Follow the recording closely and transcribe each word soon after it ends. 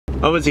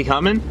Oh, is he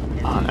coming?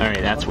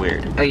 Alright, that's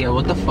weird. Oh yeah,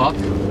 what the fuck?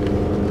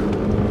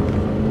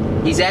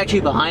 He's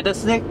actually behind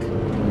us, Nick?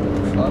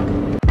 Fuck.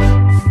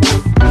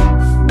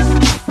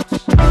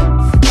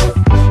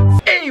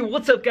 Hey,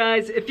 what's up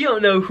guys? If you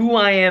don't know who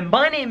I am,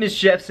 my name is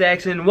Jeff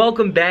Saxton.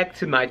 Welcome back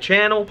to my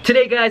channel.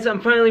 Today guys, I'm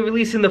finally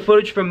releasing the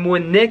footage from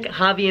when Nick,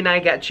 Javi, and I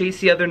got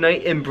chased the other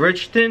night in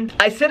Bridgeton.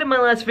 I said in my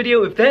last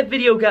video, if that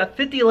video got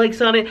 50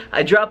 likes on it,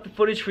 I dropped the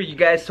footage for you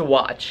guys to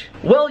watch.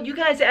 Well, you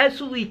guys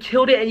absolutely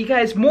killed it, and you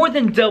guys more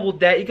than doubled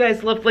that. You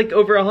guys left like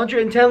over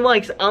 110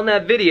 likes on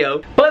that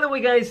video. By the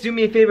way guys, do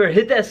me a favor,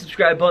 hit that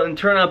subscribe button,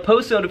 turn on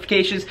post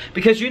notifications,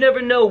 because you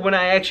never know when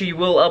I actually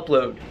will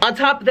upload. On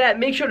top of that,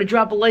 make sure to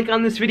drop a like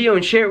on this video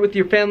and share it with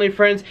your family and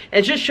friends,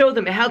 and just show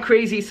them how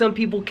crazy some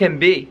people can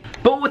be.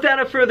 But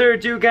without further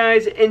ado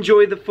guys,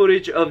 enjoy the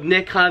footage of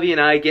Nick, Javi,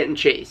 and I getting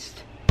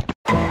chased.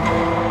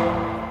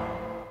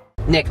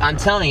 Nick, I'm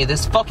telling you,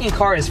 this fucking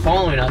car is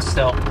following us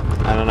still.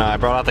 I don't know, I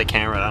brought out the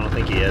camera, I don't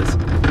think he is.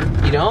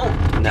 You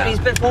don't? No. Dude, he's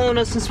been following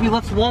us since we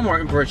left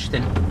Walmart in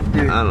Bridgeton.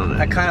 Dude, I don't know.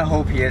 I kind of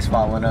hope he is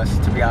following us,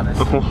 to be honest.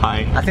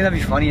 Why? I think that'd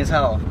be funny as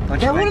hell.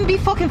 That wouldn't be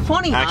fucking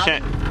funny, Actually,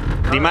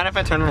 do you mind if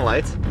I turn on the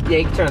lights? Yeah,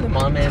 you can turn them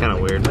on, man. It's kind of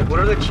weird. Like, what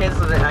are the chances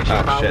of it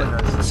actually following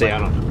us? See, I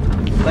don't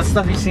know. That's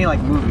stuff you see in like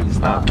movies.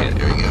 Okay,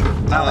 there we go.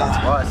 No,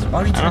 that's us. Why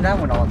would you turn that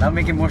one on? That'd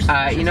make it more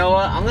suspicious. You know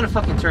what? I'm gonna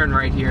fucking turn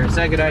right here. Is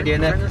that a good idea,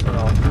 Nick? Turn this one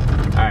on.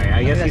 Alright,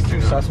 I guess That's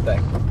too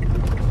suspect.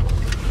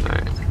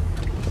 Alright.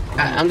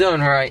 I'm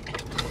doing right.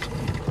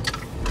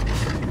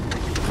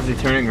 Is he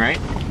turning right?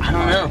 I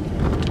don't know.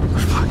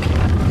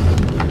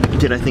 Fuck.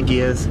 Dude, I think he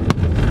is. I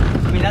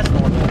mean, that's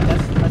normal.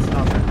 That's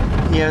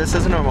normal. Yeah, this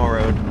is a normal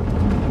road.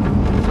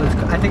 So it's,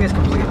 I think it's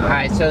completely.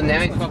 Alright, so now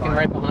he's fucking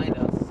right behind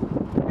us.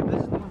 Yeah, but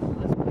this is normal.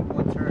 Let's make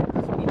one turn.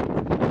 That's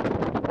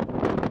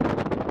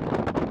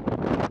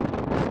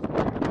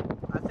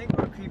I think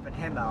we're creeping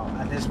him out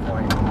at this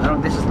point.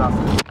 This is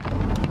nothing.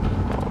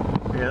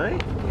 Really?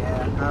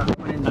 Yeah,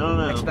 I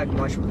don't expect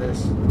much from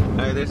this.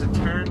 Alright, there's a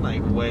turn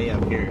like way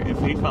up here. If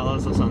he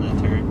follows us on that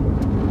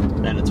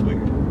turn, then it's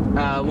weird.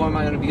 What am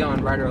I gonna be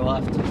on, right or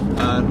left?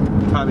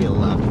 Probably a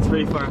left. It's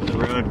pretty far up the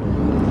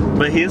road.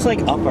 But he's like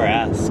up our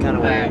ass. It's kind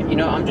of weird. You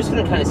know, I'm just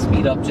gonna kind of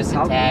speed up just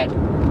a tad.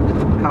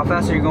 How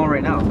fast are you going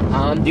right now?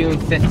 I'm doing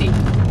 50.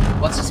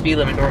 What's the speed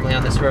limit normally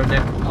on this road, Nick?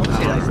 I would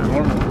say that's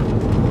normal.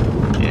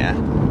 Yeah.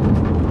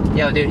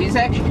 Yo, dude, he's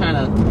actually kind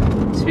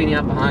of speeding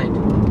up behind.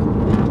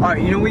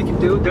 Alright, you know what we can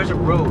do? There's a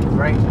road,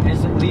 right?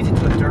 It leads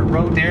into a dirt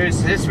road.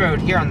 There's this road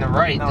here on the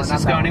right. No, Does not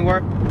this that go one.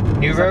 anywhere?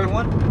 New Is that road? the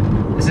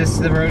one? Is this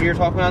the road you're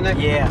talking about, Nick?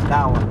 Yeah,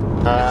 that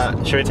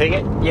one. Should we take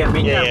it? Yeah,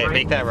 make that right.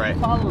 Make that right.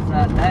 Follows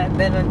that,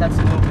 then that's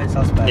a little bit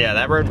suspect. Yeah,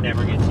 that road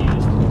never gets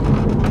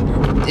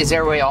used. Is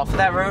there a way off of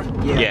that road?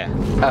 Yeah.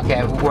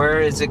 Okay, where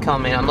is it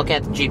coming? I'm looking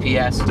at the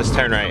GPS. Just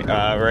turn right.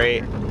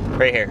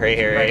 Right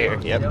here.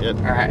 Yep.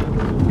 Alright.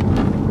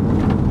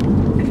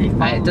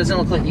 It doesn't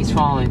look like he's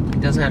falling. He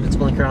doesn't have its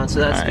blinker on, so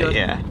that's good.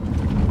 Yeah.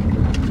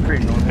 It's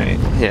pretty normal. Right.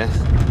 Yeah.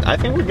 I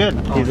think we're good.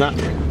 He's not.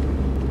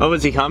 Oh,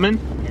 is he coming?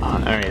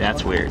 Alright,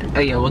 that's weird. Oh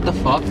yeah, what the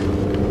fuck?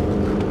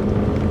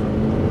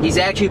 He's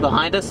actually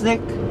behind us, Nick?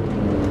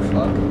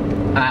 Fuck.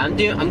 I'm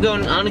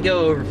gonna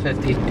go over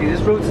 50. Dude,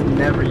 this road's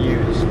never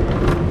used.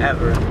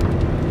 Ever.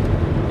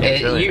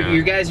 Really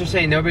You guys are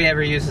saying nobody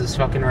ever uses this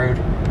fucking road.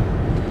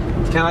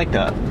 It's kind of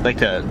like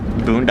the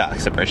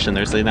Boondocks separation.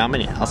 There's like not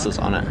many houses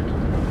on it.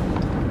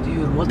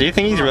 Dude, what Do you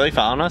think he's really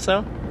following us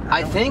though?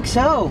 I think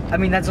so. I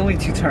mean, that's only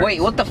 2 turns.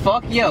 Wait, what the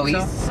fuck? Yo,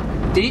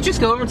 did he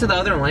just go over to the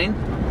other lane?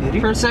 Did he?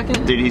 For a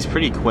second? Dude, he's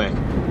pretty quick.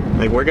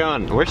 Like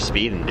we're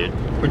speeding, dude.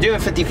 We're doing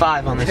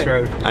 55 on this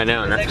road. I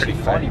know, and That's that's actually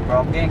pretty funny, bro.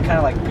 I'm getting kind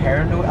of like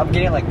paranoid. I'm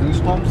getting like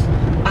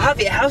goosebumps.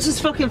 Javi, how's this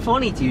fucking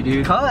funny to you,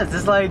 dude? Cause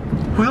it's like,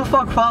 who the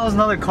fuck follows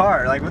another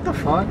car? Like, what the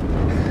fuck?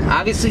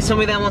 Obviously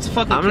somebody that wants to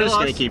fucking I'm kill just us.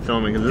 gonna keep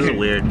filming because this is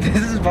weird.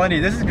 This is funny.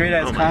 This is great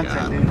ass Oh my content,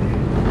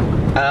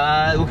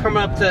 God. dude. We're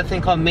coming up to a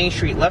thing called Main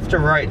Street. Left or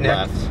right, Nick?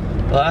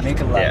 Left? Make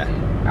a left.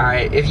 Yeah.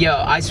 Alright,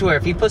 I swear,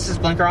 if he puts his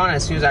blinker on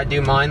as soon as I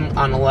do mine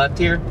on the left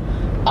here,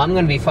 I'm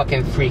gonna be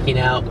fucking freaking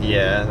out.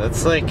 Yeah,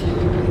 that's like,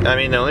 I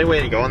mean, the only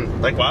way to go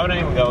on, like, why would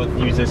anyone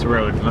use this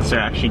road unless they're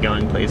actually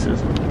going places?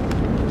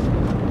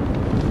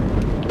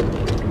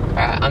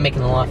 Alright, I'm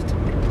making the left.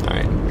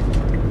 Alright.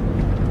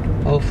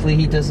 Hopefully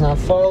he does not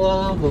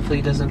follow. Hopefully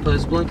he doesn't put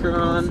his blinker I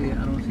on.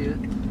 don't see it.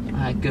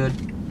 Alright, good.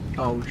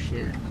 Oh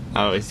shit.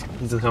 Oh, he's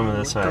coming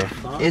this way.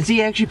 Is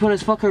he actually putting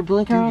his fucking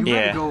blinker on? Dude, you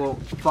Yeah. gotta go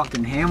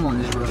fucking ham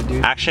on this road,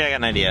 dude. Actually, I got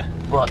an idea.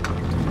 What?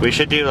 We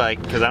should do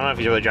like, because I don't know if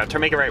he's really driving.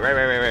 Make it right.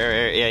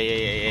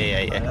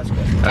 Yeah. That's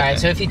good. Alright,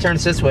 so if he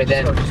turns this way,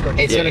 then Just go.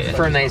 it's Yeah, gonna yeah.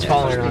 confirm that he's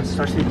following us.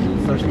 Start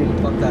speeding. Fuck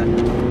that.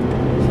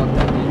 Fuck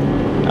that.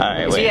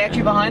 Alright, Is wait. he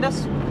actually behind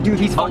us? Dude,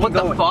 he's Oh, fucking what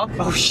the going. fuck?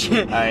 Oh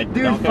shit. Alright,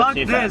 Dude, don't go fuck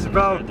too this, fast.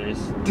 bro. There's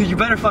Dude, you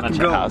better a fucking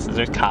bunch go. of houses.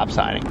 There's cops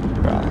hiding.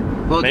 Bro.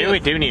 Well, Maybe we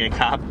do need a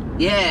cop.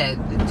 Yeah,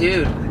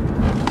 dude.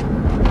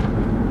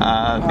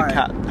 The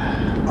cop.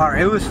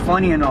 Alright, it was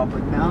funny and all,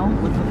 but now,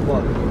 what the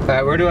fuck?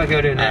 Alright, where do I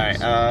go to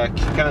next? Alright,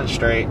 keep going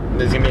straight.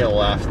 There's gonna be a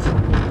left.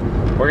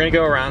 We're gonna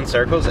go around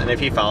circles, and if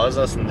he follows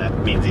us, then that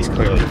means he's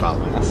clearly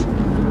following us.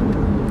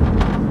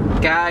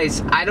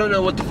 Guys, I don't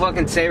know what to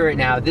fucking say right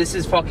now. This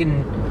is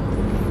fucking...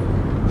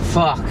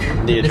 Fuck.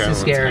 This is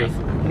scary.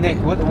 Nick,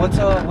 what's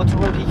a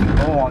road he can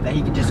go on that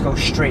he can just go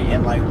straight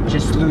and like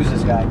just lose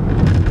this guy?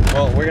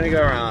 Well, we're gonna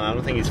go around. I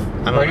don't think he's.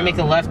 We're gonna make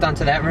a left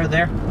onto that road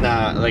there?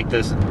 Nah, like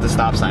the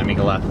stop sign, make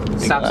a left.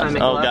 Stop sign,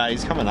 make a left? Oh, God,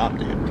 he's coming up,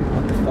 dude.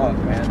 What the fuck,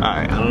 man?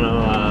 Alright, I don't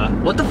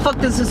know, What the fuck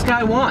does this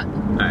guy want?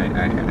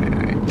 Alright.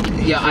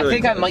 Yeah, I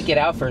think I might get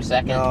out for a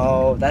second.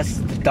 No, that's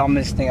the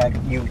dumbest thing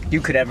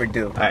you could ever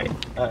do. Alright.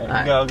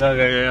 Alright. Go. He's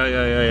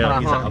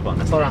up on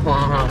this. Hold on.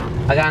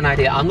 I got an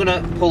idea. I'm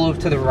gonna pull over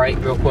to the right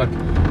real quick.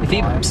 If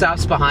he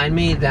stops behind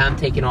me, then I'm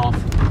taking off.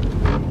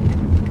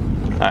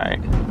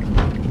 Alright.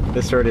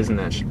 This road isn't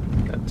that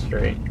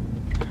straight.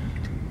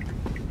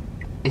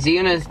 Is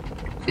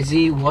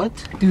he what?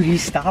 Dude, he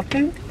stopped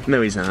him?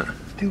 No, he's not.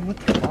 Dude, what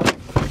the fuck?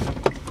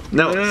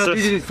 No,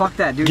 dude, fuck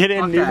that, dude. Get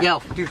in, fuck dude. that. Yo,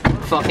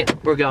 fuck it.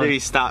 We're going.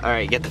 Dude, stop.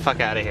 Alright, get the fuck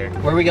out of here.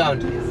 Where are we going?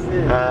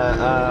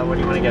 Where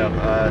do you want to go?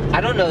 I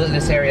don't know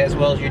this area as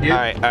well as you do.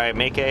 Alright,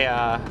 make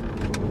a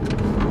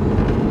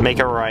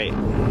right.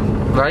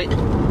 Right?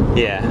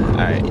 Yeah,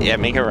 alright, yeah,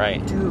 make it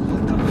right. Dude,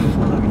 what the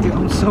fuck? Dude,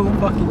 I'm so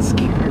fucking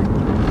scared.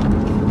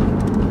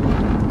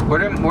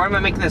 Where am I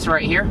making this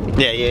right here?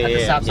 Yeah. At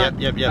the stop sign?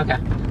 Yep. Okay.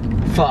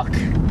 Fuck.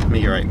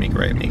 Make it right.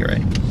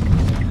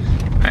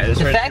 Alright,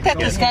 The fact that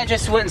this guy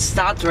just went and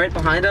stopped right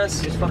behind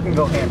us. Just fucking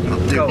go ham.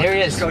 Go. There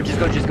he is. Just go.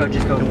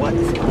 What?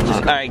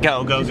 Alright, go.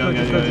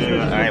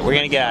 Alright, we're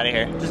gonna get out of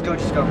here. Just go.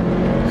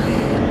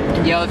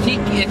 Yo, if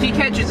he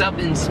catches up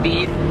in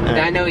speed, then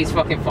I know he's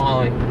fucking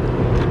following.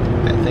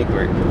 I think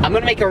I'm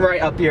gonna make a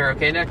right up here,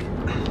 okay, Nick?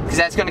 Because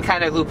that's gonna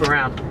kind of loop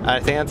around. I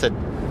think that's a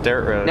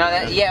dirt road. No,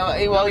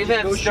 well, even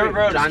if it's dirt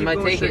road, I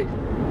might take it.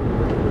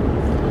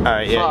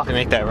 Alright, yeah, you can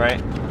make that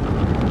right.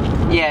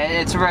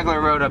 Yeah, it's a regular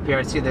road up here.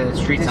 I see the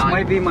street sign. This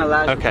might be my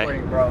last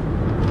recording, bro.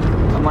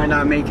 I might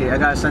not make it. I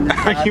gotta send this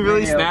last Are you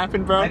really video.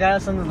 snapping, bro? I gotta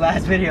send the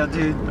last video,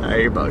 dude. Alright,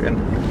 you're bugging.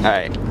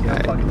 Alright.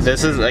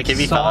 This is like if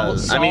he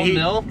follows. I mean,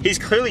 he's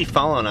clearly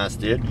following us,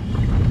 dude.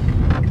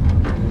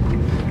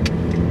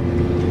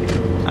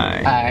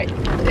 Alright.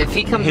 If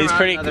he comes he's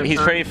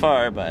pretty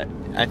far, but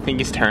I think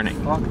he's turning.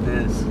 Fuck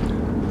this.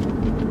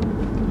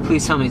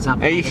 Please tell me he's not.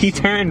 Hey, he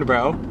turned,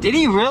 bro. Did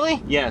he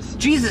really? Yes.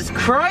 Jesus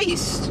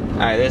Christ!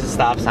 Alright, there's a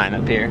stop sign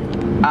up here.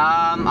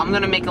 I'm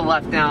gonna make a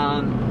left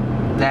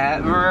down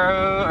that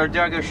road, or do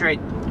I go straight?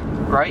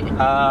 Right?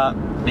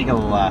 Make a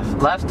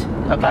left. Left?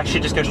 Okay. Actually,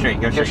 just go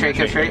straight. Go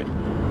straight.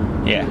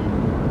 Yeah.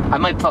 I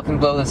might fucking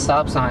blow the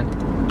stop sign.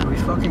 We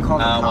fucking call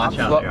the cops. Watch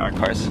out, there are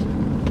cars.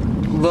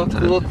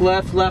 Look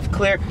left,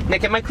 clear.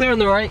 Nick, am I clear on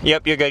the right?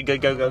 Yep, you're good. Go.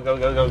 Can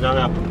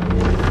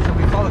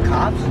we call the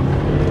cops?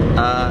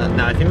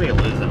 No, I think we can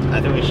lose them.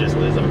 I think we should just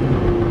lose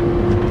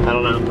them. I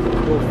don't know.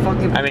 Well,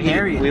 fucking I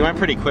mean, we went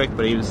pretty quick,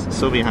 but he was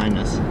still behind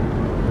us.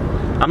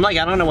 I'm like,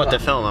 I don't know what to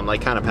film. I'm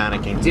like kind of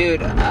panicking.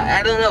 Dude,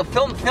 I don't know.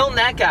 Film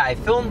that guy.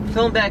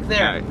 Film back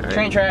there. All right.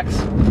 Train tracks.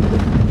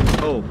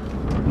 Oh.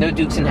 No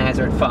Dukes and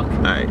Hazard. Fuck.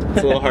 Alright,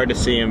 it's a little hard to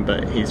see him,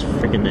 but he's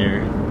freaking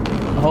there.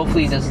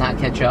 Hopefully he does not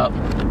catch up.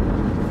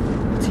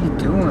 What's he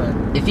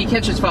doing? If he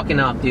catches fucking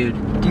up, dude.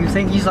 Do you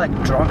think he's like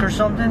drunk or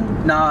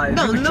something? Nah, if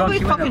No, he was nobody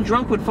drunk, fucking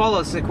drunk would follow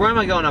us. Like, where am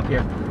I going up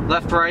here?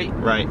 Left, right?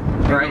 Right.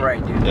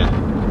 Right, dude. Yeah.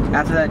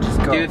 After that, just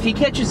go. Dude, if he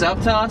catches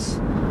up to us,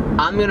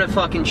 I'm gonna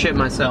fucking shit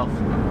myself.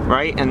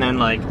 Right, and then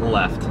like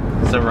left.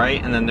 So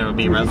right, and then there would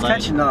be red he's light.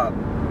 catching up.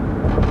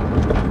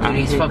 Dude,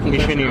 he's fucking You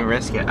shouldn't catching even up.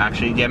 risk it,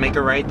 actually. Yeah, make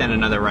a right, then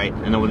another right,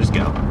 and then we'll just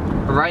go.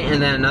 Right,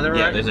 and then another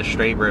Yeah, right? there's a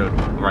straight road.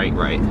 Right,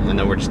 and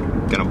then we're just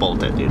gonna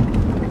bolt it, dude.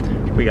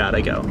 We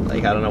gotta go.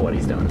 Like, I don't know what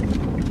he's doing.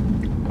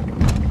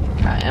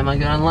 Am I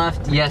going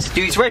left? Yes,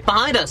 dude, he's right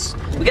behind us.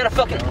 We gotta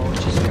fucking... Oh,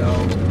 just go.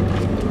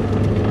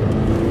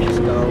 Just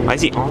go. Why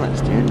is he on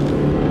us, dude?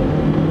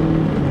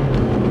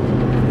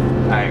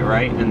 Alright,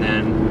 right, and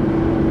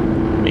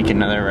then make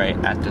another right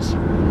at this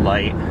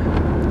light.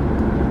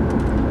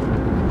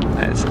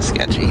 That's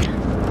sketchy.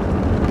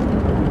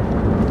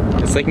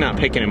 It's like not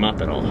picking him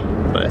up at all,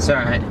 but It's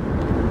alright.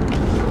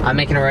 I'm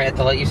making a right at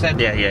the light, you said?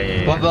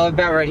 Yeah. Well,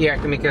 about right here, I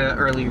can make an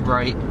early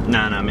right. No,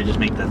 I'm gonna just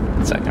make the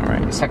second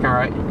right. Second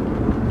right.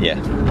 Yeah.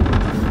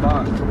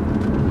 Fuck.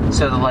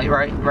 So the light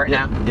right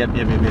now? Yep.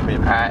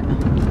 Alright.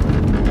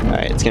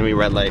 Alright, it's gonna be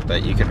red light,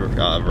 but you could turn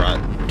on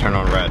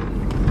red.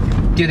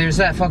 Dude, there's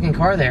that fucking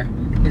car there.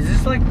 Is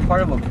this like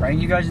part of a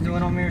prank you guys are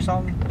doing on me or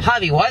something?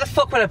 Javi, why the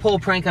fuck would I pull a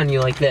prank on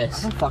you like I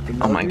this? don't fucking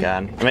know. Oh my dude.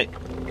 god.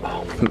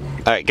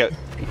 Alright, go.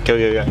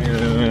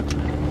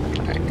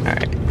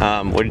 Alright,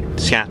 we're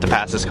just gonna have to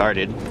pass this car,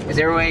 dude. Is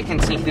there a way I can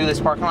see through this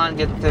parking lot and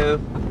get through?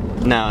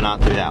 No,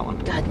 not through that one.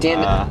 God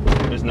damn it.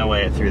 There's no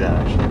way through that,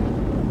 actually.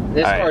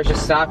 This Alright. car is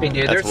just stopping,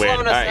 dude. That's They're weird.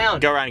 slowing us Alright, down.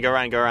 Go around.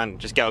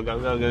 Just go.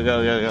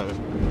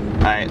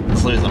 Alright,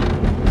 let's lose them.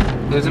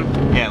 Lose him?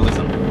 Yeah, lose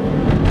them.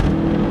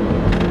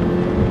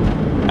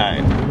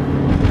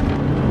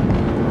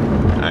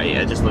 Alright,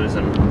 yeah, just lose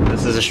them.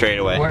 This is a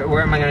straightaway.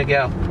 Where am I gonna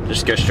go?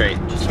 Just go straight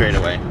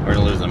away. We're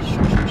gonna lose them.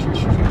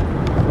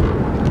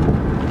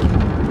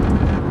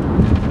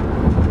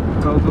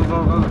 Go.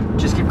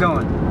 Just keep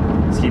going.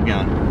 Let's keep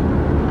going.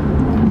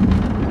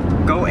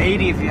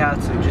 180 if you have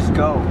to. Just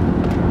go.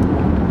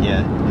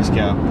 Yeah, just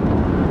go.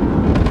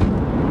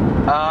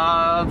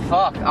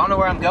 Fuck. I don't know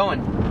where I'm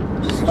going.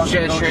 Just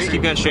fucking go Just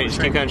keep going straight.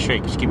 Just keep going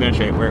straight. Just keep going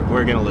straight.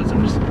 We're gonna lose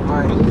him. Just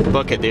Alright.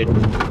 book it, dude.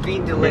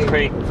 Being delayed. It's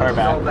pretty far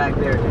back. Go back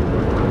there.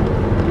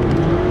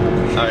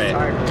 Alright.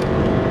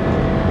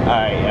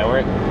 Alright, yeah,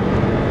 we're...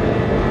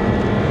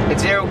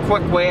 Is there a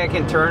quick way I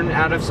can turn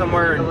out of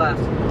somewhere? To the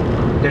left.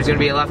 There's gonna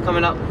be a left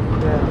coming up?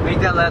 Yeah. Make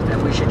that left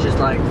and we should just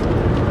like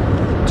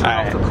turn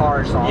off the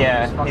car or something.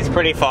 Yeah, he's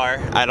pretty far.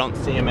 I don't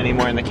see him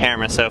anymore in the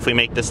camera, so if we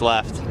make this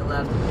left... Take a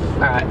left.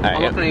 Alright,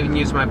 I'm not gonna even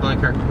use my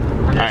blinker.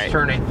 I'm just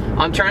turning.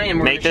 I'm turning and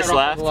we're make gonna this shut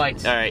off left. the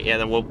lights. Alright, yeah,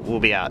 then we'll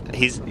be out.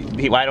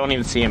 I don't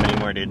even see him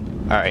anymore, dude.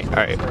 Alright.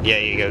 Yeah,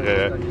 you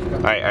go.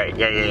 Alright,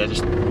 yeah.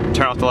 Just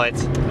turn off the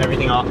lights.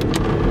 Everything off.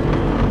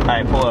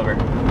 Alright, pull over.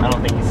 I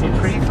don't think he sees us.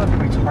 Pretty fucking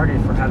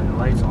retarded for having the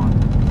lights on.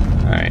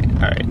 Alright.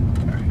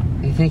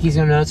 You think he's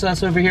gonna notice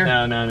us over here?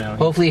 No.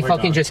 Hopefully he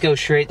fucking just goes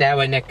straight that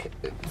way, Nick.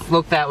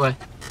 Look that way.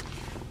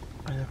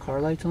 Are the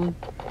car lights on?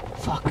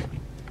 Fuck.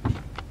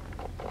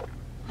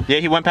 Yeah,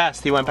 he went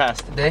past. Did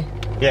they?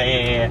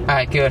 Yeah.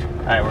 Alright, good.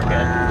 Alright, we're good.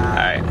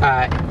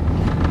 Alright.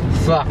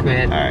 Fuck,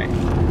 man.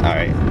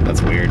 Alright.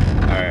 That's weird.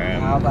 Alright.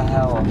 How the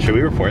hell? Should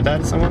we report that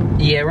to someone?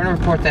 Yeah, we're gonna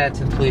report that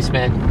to the police,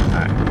 man.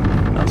 Alright.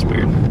 That's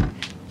weird.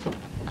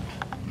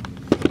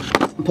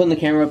 I'm putting the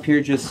camera up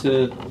here just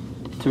to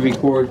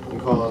record. I'm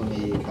calling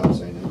the cops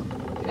right now.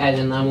 As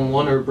in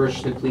 911 or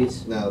Bridgeton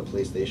Police? No, the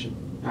police station.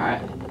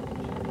 Alright.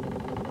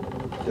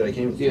 Dude, I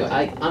came. Dude,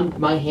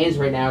 my hands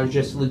right now are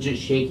just legit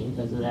shaking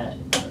because of that.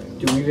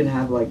 Do we even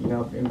have like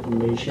enough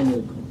information to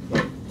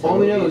like? All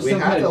we know is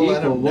some kind of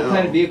vehicle. What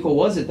kind of vehicle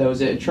was it though?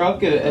 Was it a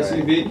truck, a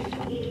SUV?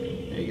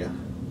 There you go.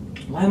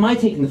 Why am I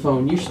taking the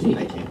phone? You should take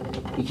I it.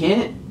 can't. You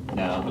can't?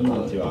 No, I'm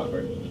not too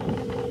awkward.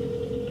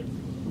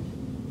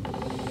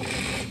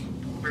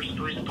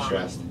 I'm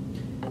stressed.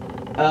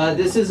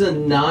 This is a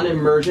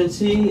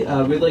non-emergency.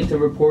 We'd like to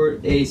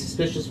report a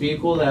suspicious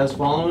vehicle that was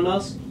following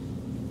us.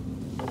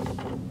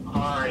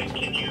 Alright,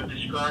 can you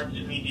describe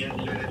to me the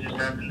incident that just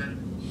happened then?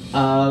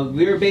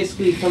 We were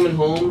basically coming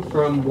home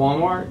from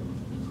Walmart,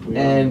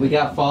 and we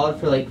got followed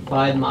for like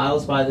 5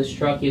 miles by this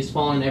truck. He was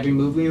following every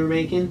move we were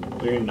making.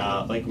 We're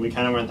not, like, we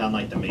kind of went down,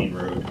 like, the main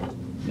road,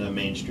 the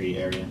main street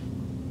area.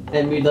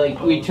 And we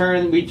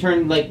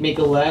turned, like, make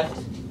a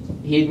left.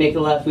 He'd make a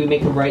left, we'd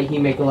make a right,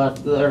 he'd make a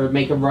left, or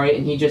make a right,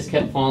 and he just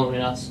kept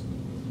following us.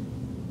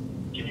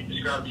 Can you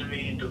describe to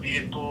me the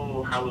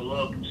vehicle, how it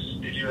looked?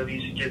 Did you at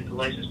least get the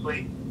license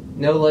plate?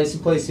 No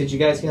license plates. Did you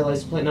guys get a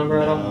license plate number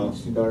at all? No.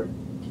 It's too dark.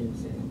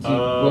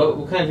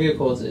 What kind of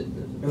vehicle is it?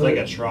 It's like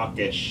a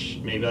truck-ish,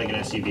 maybe like an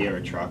SUV or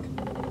a truck.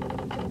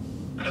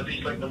 At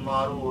least like the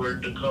model or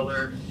the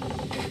color?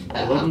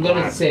 I'm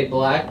gonna say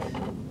black.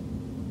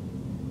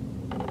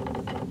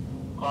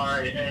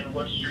 Alright, and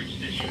what streets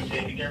did you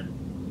take again?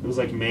 It was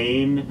like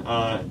Main,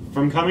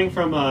 from coming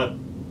from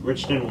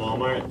Richmond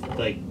Walmart,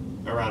 like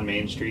around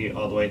Main Street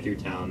all the way through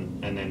town,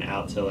 and then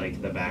out to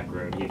like the back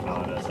road. He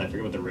followed us. I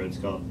forget what the road's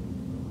called.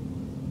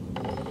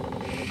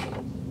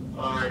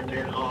 Alright,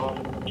 then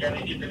can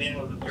I get the name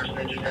of the person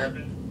that just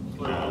happened?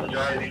 Whoever was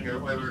driving or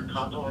whoever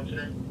caught the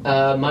incident?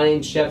 My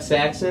name's Jeff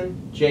Saxton.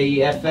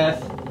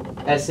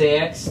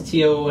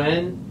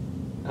 JEFFSAXTON.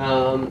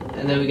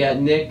 And then we got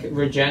Nick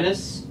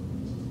Rugenus.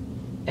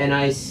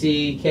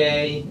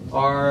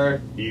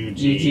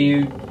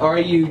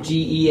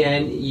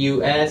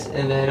 NICKRUGENUS,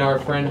 and then our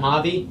friend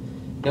Javi.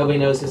 Nobody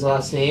knows his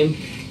last name.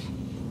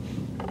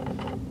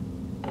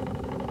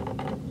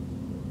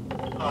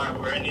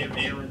 Were any of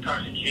you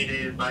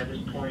intoxicated by this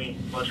point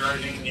while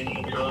driving?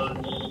 Any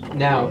drugs?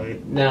 No.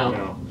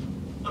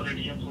 Under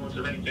the influence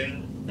of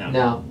anything?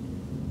 No.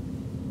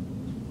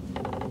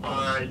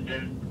 Alright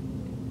then.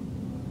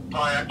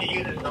 Alright, I'll give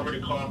you this number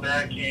to call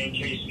back in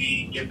case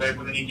we get back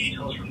with any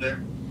details from there.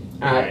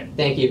 Alright,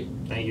 thank you.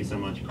 Thank you so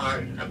much.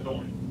 Alright, have a good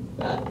one.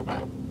 Bye. I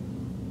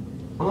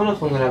don't know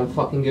if I'm gonna have a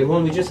fucking good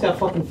one. We just got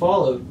fucking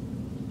followed.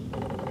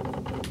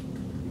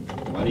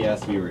 Why do you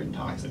ask if we were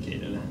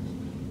intoxicated?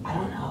 I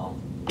don't know.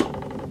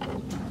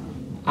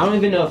 I don't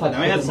even know if I can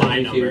Now he put has this on my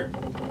YouTube.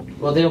 number.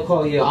 Well, they'll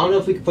call you. I don't know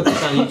if we can put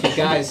this on YouTube,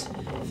 guys.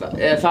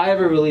 If I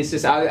ever release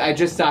this, I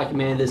just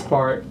documented this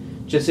part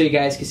just so you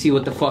guys can see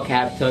what the fuck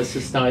happened to us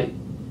this night.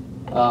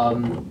 I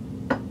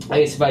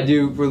guess if I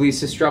do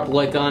release this, drop a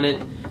like on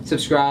it,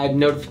 subscribe,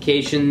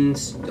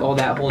 notifications, all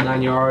that whole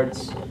 9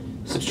 yards.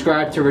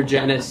 Subscribe to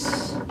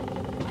Rugenus.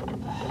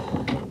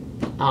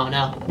 I don't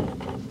know.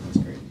 That's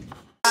great.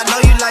 I know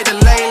you like to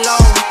lay low.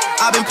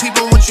 I've been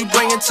peeping what you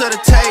bringing to the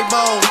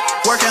table.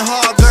 Working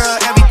hard, girl,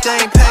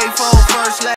 everything paid for. First